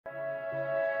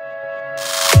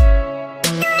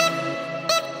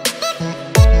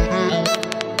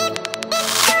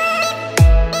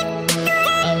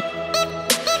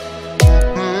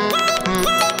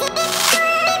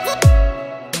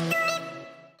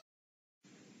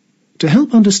To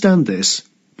help understand this,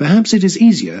 perhaps it is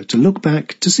easier to look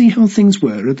back to see how things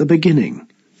were at the beginning.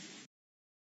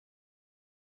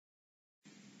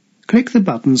 Click the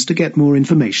buttons to get more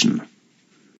information.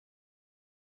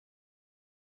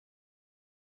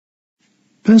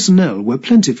 Personnel were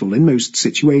plentiful in most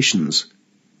situations.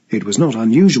 It was not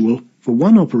unusual for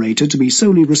one operator to be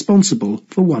solely responsible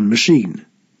for one machine.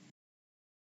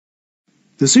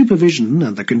 The supervision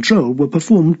and the control were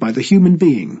performed by the human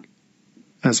being.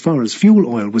 As far as fuel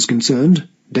oil was concerned,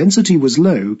 density was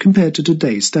low compared to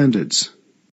today's standards.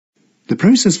 The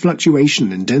process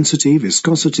fluctuation in density,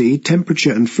 viscosity,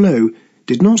 temperature and flow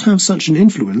did not have such an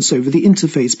influence over the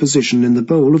interface position in the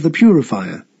bowl of the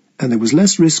purifier, and there was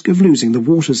less risk of losing the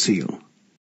water seal.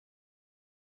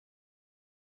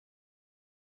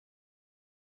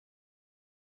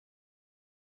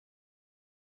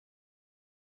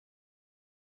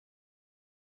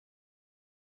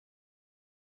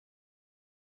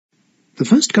 The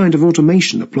first kind of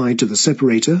automation applied to the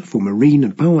separator for marine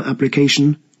and power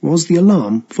application was the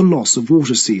alarm for loss of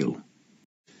water seal.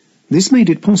 This made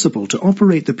it possible to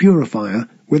operate the purifier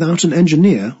without an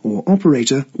engineer or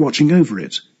operator watching over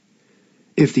it.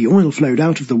 If the oil flowed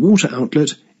out of the water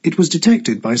outlet, it was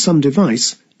detected by some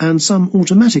device and some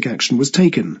automatic action was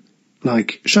taken,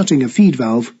 like shutting a feed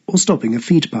valve or stopping a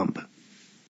feed pump.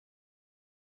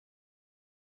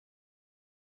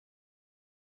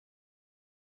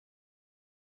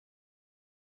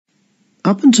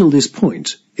 Up until this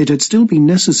point, it had still been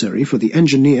necessary for the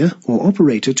engineer or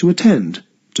operator to attend,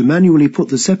 to manually put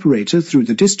the separator through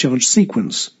the discharge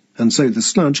sequence, and so the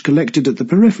sludge collected at the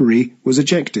periphery was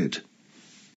ejected.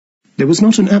 There was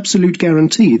not an absolute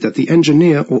guarantee that the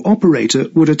engineer or operator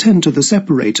would attend to the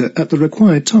separator at the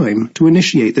required time to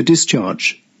initiate the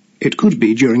discharge. It could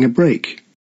be during a break.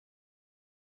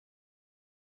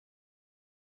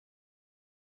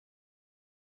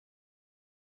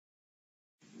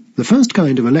 The first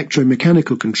kind of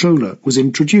electromechanical controller was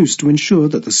introduced to ensure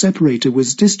that the separator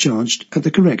was discharged at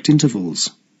the correct intervals.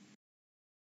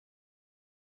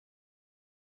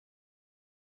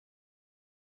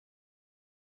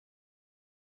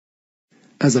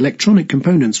 As electronic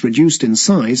components reduced in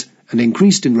size and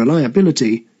increased in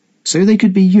reliability, so they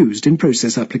could be used in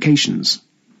process applications.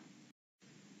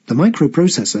 The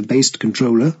microprocessor-based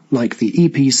controller, like the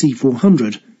EPC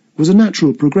 400, was a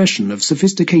natural progression of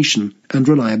sophistication and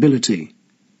reliability.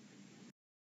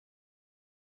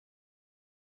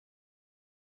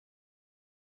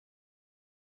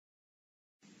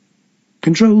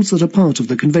 Controls that are part of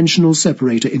the conventional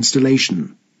separator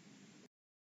installation.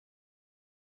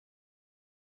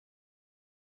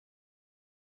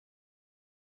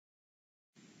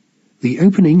 The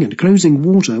opening and closing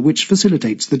water which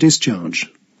facilitates the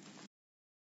discharge.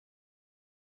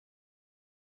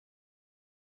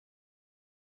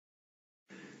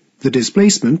 The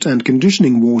displacement and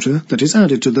conditioning water that is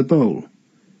added to the bowl.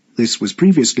 This was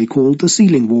previously called the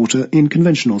sealing water in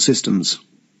conventional systems.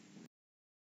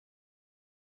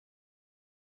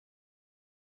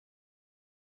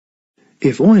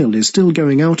 If oil is still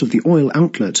going out of the oil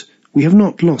outlet, we have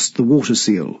not lost the water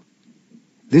seal.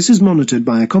 This is monitored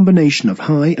by a combination of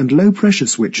high and low pressure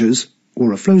switches,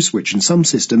 or a flow switch in some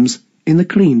systems, in the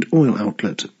cleaned oil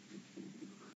outlet.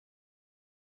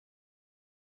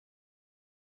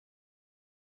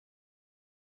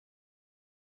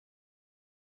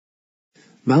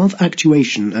 Valve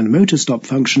actuation and motor stop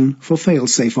function for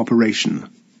fail-safe operation.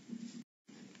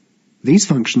 These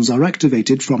functions are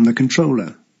activated from the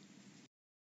controller.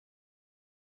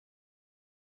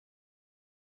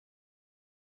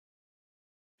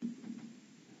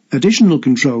 Additional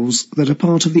controls that are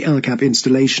part of the Alcap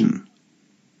installation.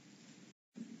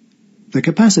 The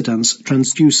capacitance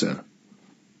transducer.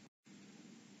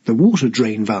 The water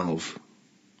drain valve.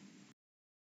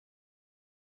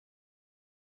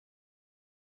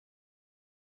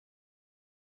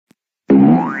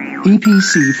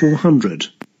 EPC 400,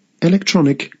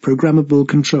 Electronic Programmable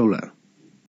Controller.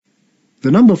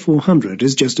 The number 400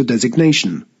 is just a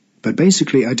designation, but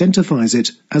basically identifies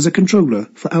it as a controller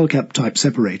for Alcap type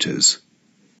separators.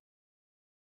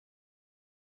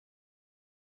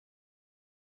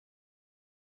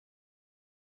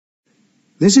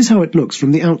 This is how it looks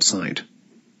from the outside.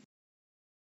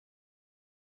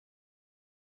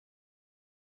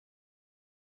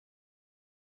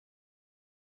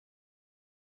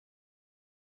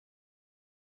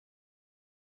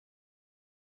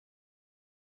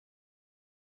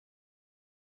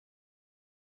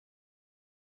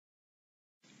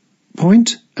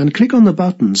 Point and click on the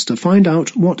buttons to find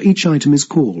out what each item is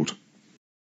called.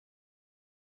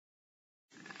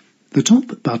 The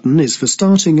top button is for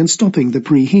starting and stopping the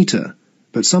preheater,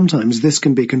 but sometimes this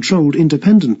can be controlled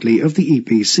independently of the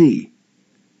EPC.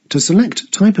 To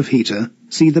select type of heater,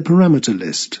 see the parameter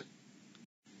list.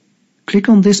 Click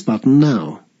on this button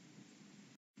now.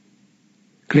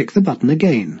 Click the button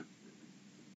again.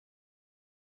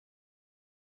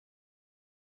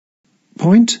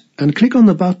 Point and click on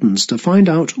the buttons to find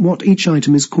out what each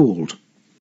item is called.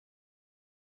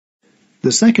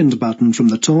 The second button from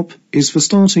the top is for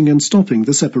starting and stopping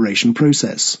the separation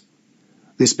process.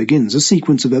 This begins a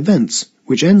sequence of events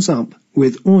which ends up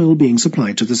with oil being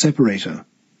supplied to the separator.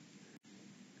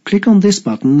 Click on this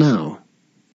button now.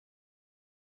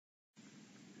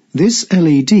 This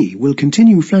LED will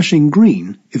continue flashing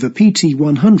green if a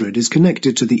PT100 is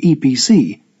connected to the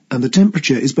EPC and the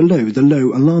temperature is below the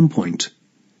low alarm point.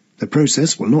 The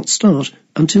process will not start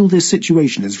until this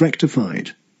situation is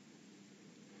rectified.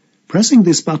 Pressing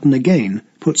this button again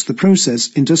puts the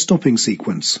process into stopping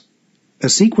sequence. A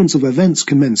sequence of events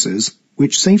commences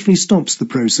which safely stops the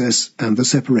process and the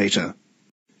separator.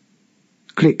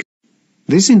 Click.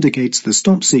 This indicates the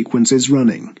stop sequence is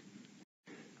running.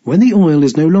 When the oil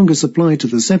is no longer supplied to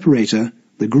the separator,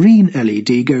 the green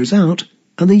LED goes out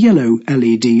and the yellow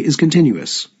LED is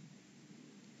continuous.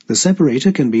 The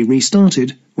separator can be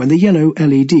restarted when the yellow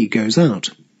LED goes out.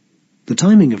 The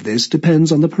timing of this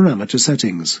depends on the parameter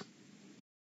settings.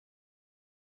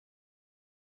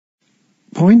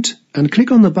 Point and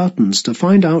click on the buttons to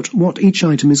find out what each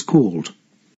item is called.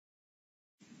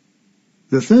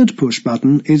 The third push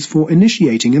button is for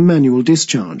initiating a manual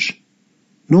discharge.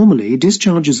 Normally,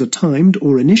 discharges are timed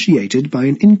or initiated by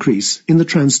an increase in the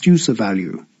transducer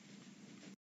value.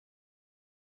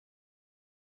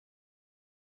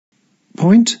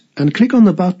 Point and click on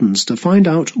the buttons to find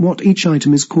out what each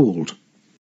item is called.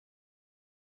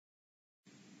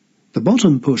 The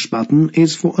bottom push button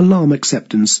is for alarm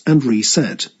acceptance and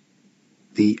reset.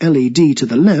 The LED to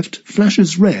the left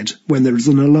flashes red when there is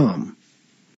an alarm.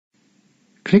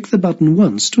 Click the button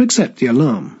once to accept the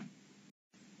alarm.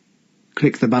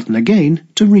 Click the button again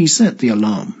to reset the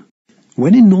alarm.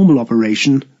 When in normal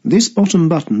operation, this bottom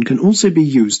button can also be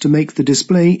used to make the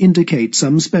display indicate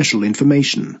some special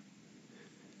information.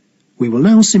 We will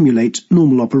now simulate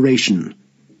normal operation.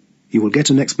 You will get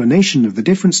an explanation of the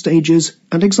different stages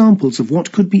and examples of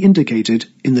what could be indicated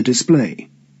in the display.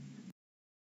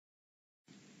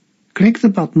 Click the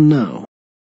button now.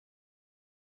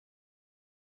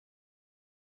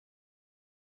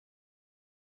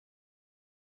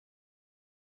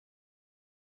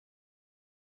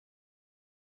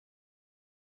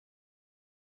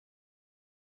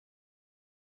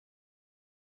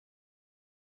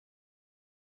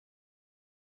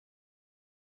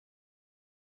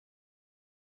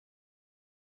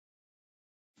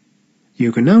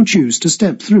 You can now choose to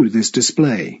step through this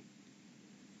display.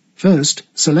 First,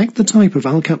 select the type of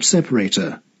Alcap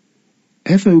separator,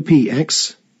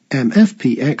 FOPX,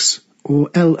 MFPX or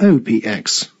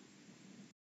LOPX.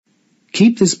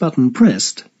 Keep this button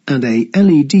pressed and a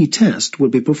LED test will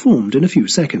be performed in a few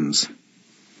seconds.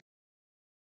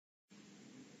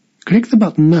 Click the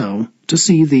button now to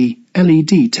see the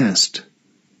LED test.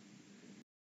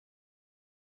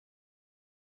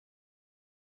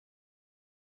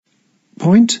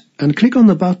 Point and click on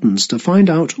the buttons to find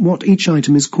out what each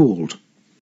item is called.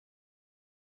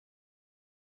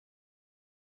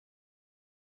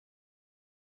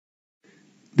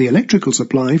 The electrical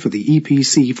supply for the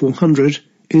EPC 400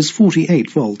 is 48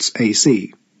 volts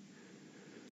AC.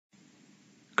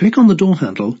 Click on the door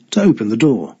handle to open the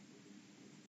door.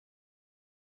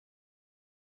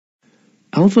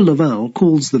 Alfa Laval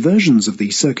calls the versions of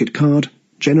the circuit card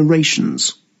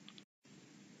generations.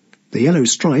 The yellow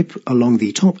stripe along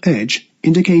the top edge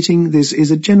indicating this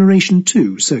is a Generation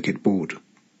 2 circuit board.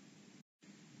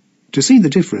 To see the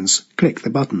difference, click the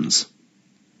buttons.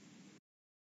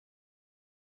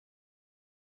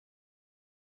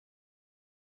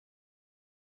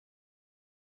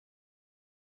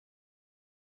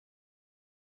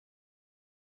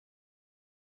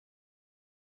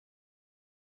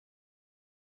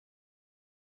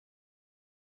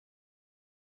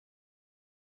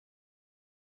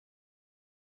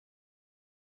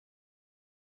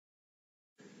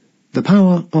 The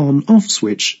power on-off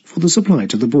switch for the supply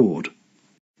to the board.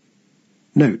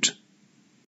 Note: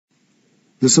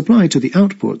 the supply to the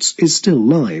outputs is still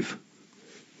live.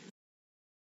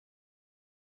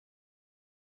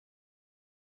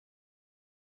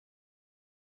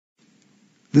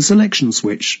 The selection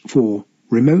switch for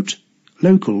remote,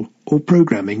 local or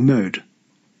programming mode.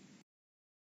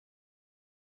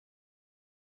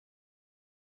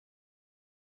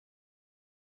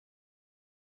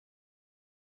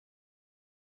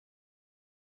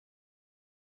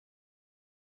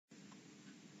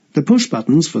 the push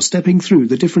buttons for stepping through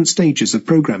the different stages of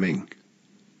programming.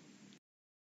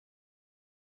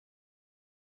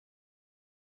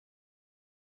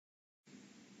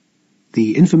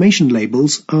 The information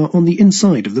labels are on the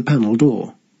inside of the panel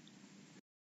door.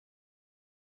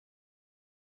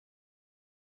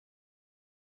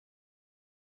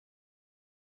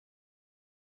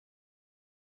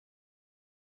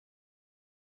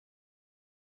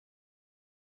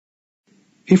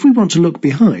 If we want to look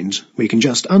behind, we can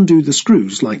just undo the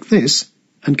screws like this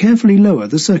and carefully lower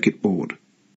the circuit board.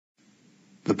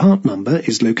 The part number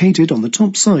is located on the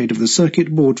top side of the circuit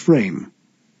board frame.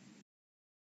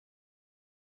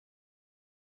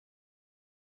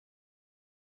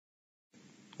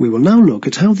 We will now look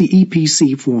at how the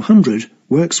EPC 400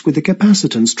 works with the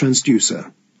capacitance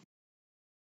transducer.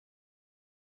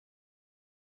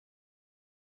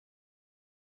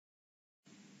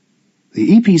 The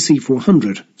EPC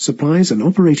 400 supplies an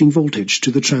operating voltage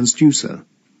to the transducer.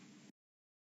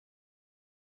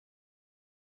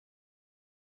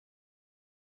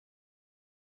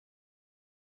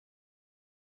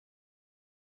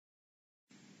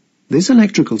 This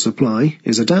electrical supply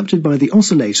is adapted by the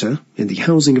oscillator in the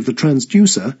housing of the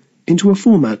transducer into a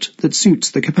format that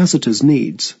suits the capacitor's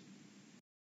needs.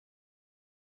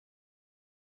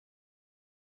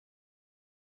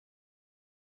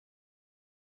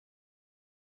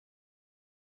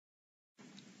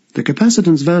 The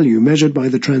capacitance value measured by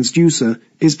the transducer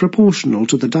is proportional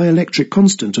to the dielectric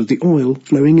constant of the oil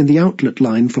flowing in the outlet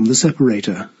line from the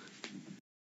separator.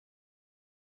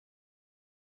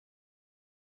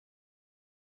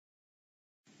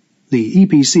 The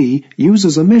EPC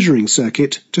uses a measuring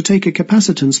circuit to take a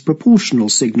capacitance proportional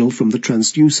signal from the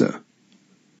transducer.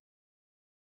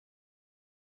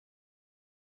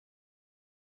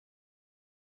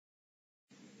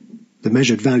 The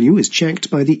measured value is checked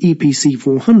by the EPC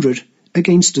 400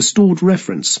 against a stored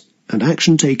reference and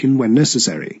action taken when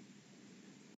necessary.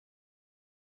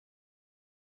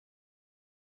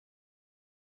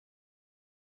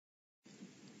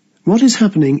 What is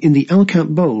happening in the Alcap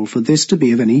bowl for this to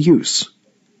be of any use?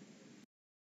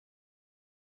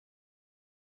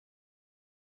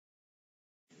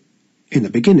 In the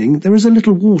beginning, there is a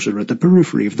little water at the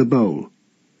periphery of the bowl.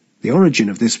 The origin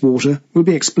of this water will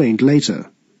be explained later.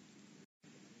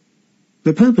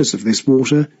 The purpose of this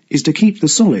water is to keep the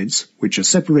solids, which are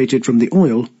separated from the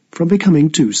oil, from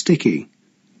becoming too sticky.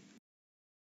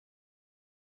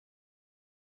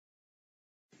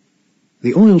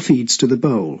 The oil feeds to the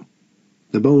bowl.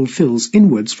 The bowl fills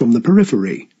inwards from the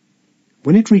periphery.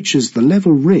 When it reaches the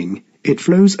level ring, it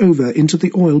flows over into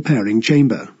the oil pairing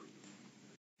chamber.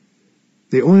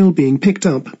 The oil being picked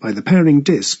up by the pairing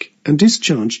disc and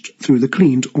discharged through the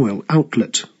cleaned oil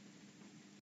outlet.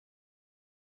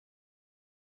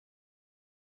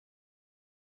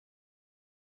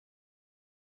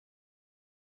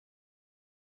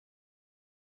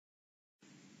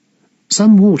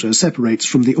 Some water separates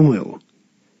from the oil.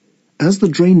 As the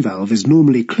drain valve is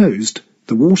normally closed,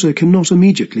 the water cannot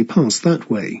immediately pass that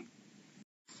way.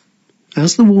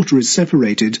 As the water is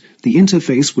separated, the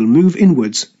interface will move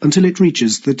inwards until it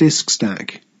reaches the disc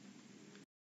stack.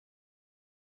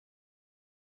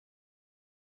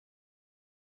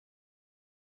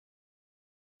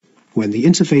 When the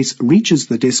interface reaches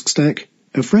the disc stack,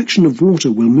 a fraction of water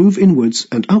will move inwards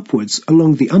and upwards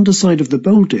along the underside of the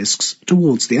bowl discs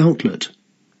towards the outlet.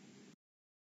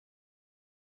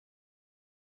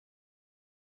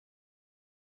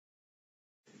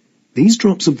 These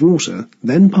drops of water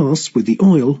then pass with the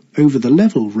oil over the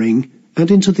level ring and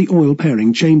into the oil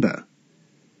pairing chamber.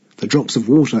 The drops of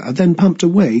water are then pumped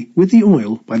away with the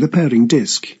oil by the pairing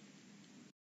disc.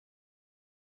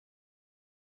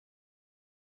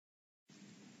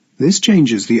 This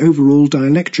changes the overall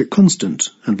dielectric constant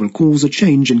and will cause a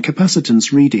change in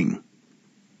capacitance reading.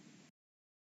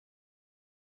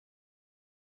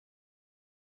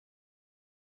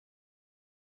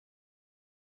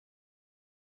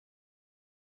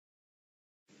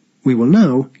 We will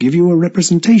now give you a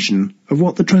representation of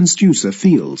what the transducer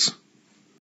feels.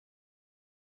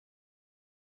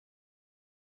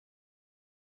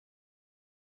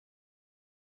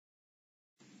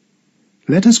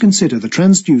 Let us consider the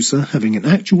transducer having an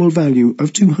actual value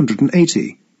of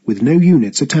 280, with no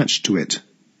units attached to it.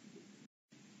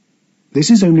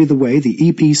 This is only the way the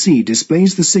EPC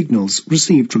displays the signals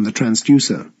received from the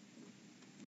transducer.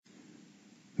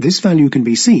 This value can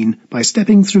be seen by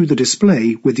stepping through the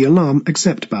display with the Alarm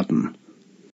Accept button.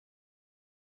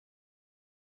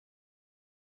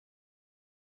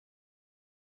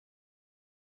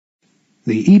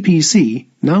 The EPC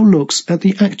now looks at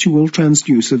the actual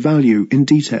transducer value in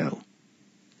detail.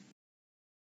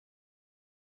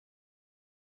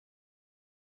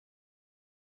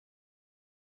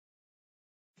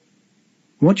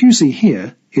 What you see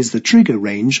here is the trigger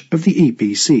range of the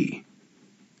EPC.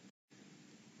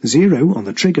 0 on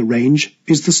the trigger range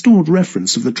is the stored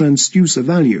reference of the transducer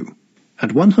value,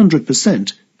 and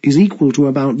 100% is equal to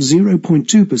about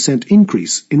 0.2%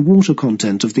 increase in water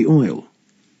content of the oil.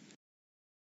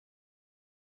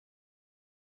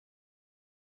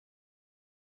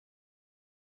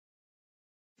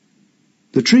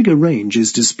 The trigger range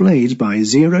is displayed by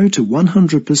 0 to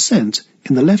 100%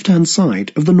 in the left-hand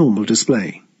side of the normal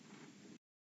display.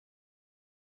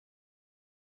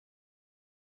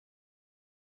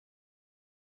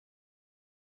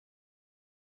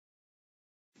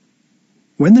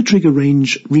 When the trigger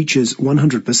range reaches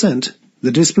 100%,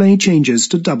 the display changes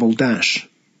to double dash.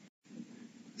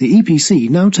 The EPC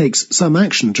now takes some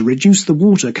action to reduce the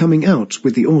water coming out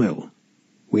with the oil.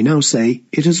 We now say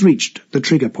it has reached the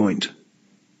trigger point.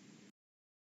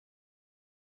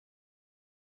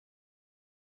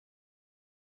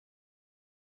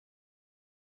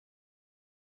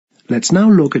 Let's now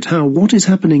look at how what is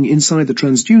happening inside the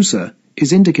transducer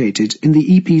is indicated in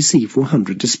the EPC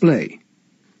 400 display.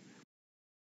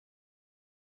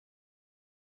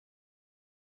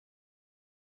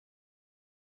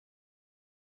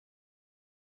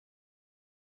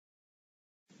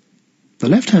 The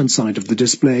left-hand side of the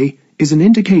display is an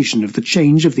indication of the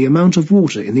change of the amount of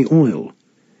water in the oil.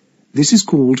 This is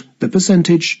called the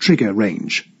percentage trigger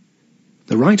range.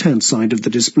 The right-hand side of the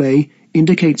display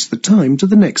indicates the time to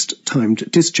the next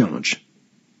timed discharge.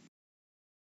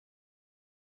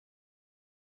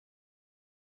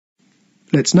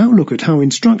 Let's now look at how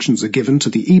instructions are given to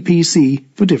the EPC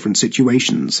for different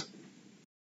situations.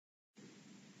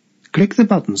 Click the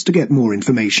buttons to get more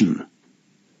information.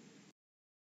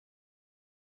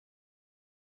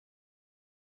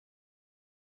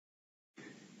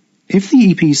 If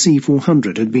the EPC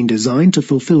 400 had been designed to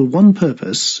fulfill one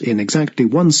purpose in exactly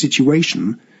one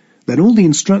situation, then all the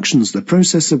instructions the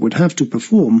processor would have to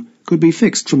perform could be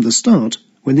fixed from the start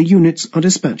when the units are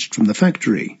dispatched from the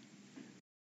factory.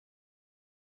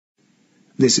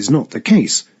 This is not the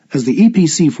case, as the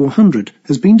EPC 400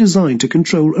 has been designed to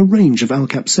control a range of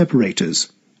Alcap separators,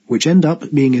 which end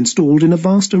up being installed in a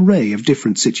vast array of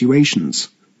different situations.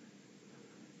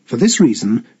 For this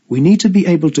reason, we need to be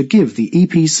able to give the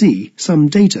EPC some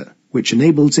data which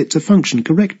enables it to function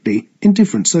correctly in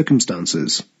different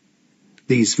circumstances.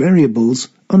 These variables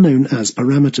are known as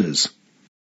parameters.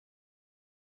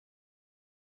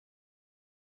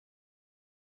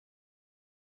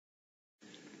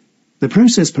 The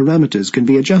process parameters can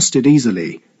be adjusted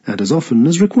easily and as often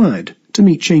as required to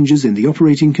meet changes in the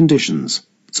operating conditions,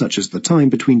 such as the time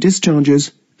between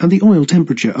discharges and the oil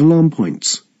temperature alarm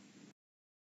points.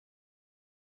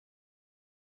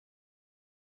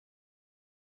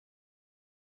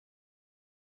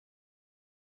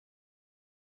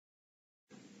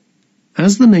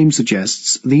 As the name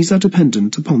suggests, these are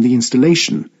dependent upon the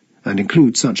installation and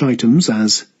include such items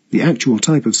as the actual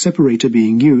type of separator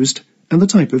being used and the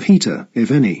type of heater,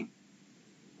 if any.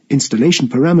 Installation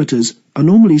parameters are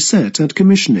normally set at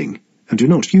commissioning and do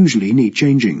not usually need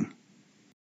changing.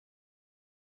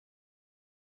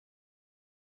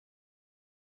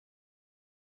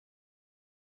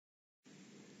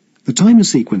 The timer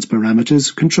sequence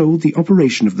parameters control the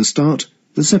operation of the start,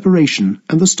 the separation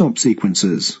and the stop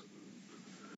sequences.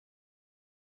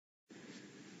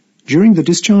 During the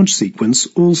discharge sequence,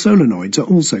 all solenoids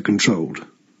are also controlled.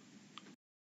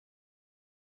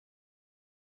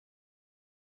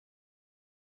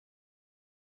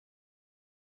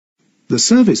 The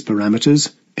service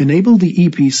parameters enable the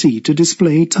EPC to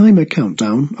display timer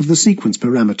countdown of the sequence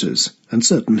parameters and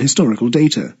certain historical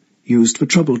data used for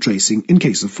trouble tracing in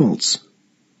case of faults.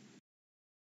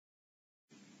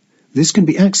 This can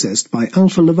be accessed by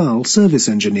Alfa Laval service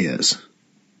engineers.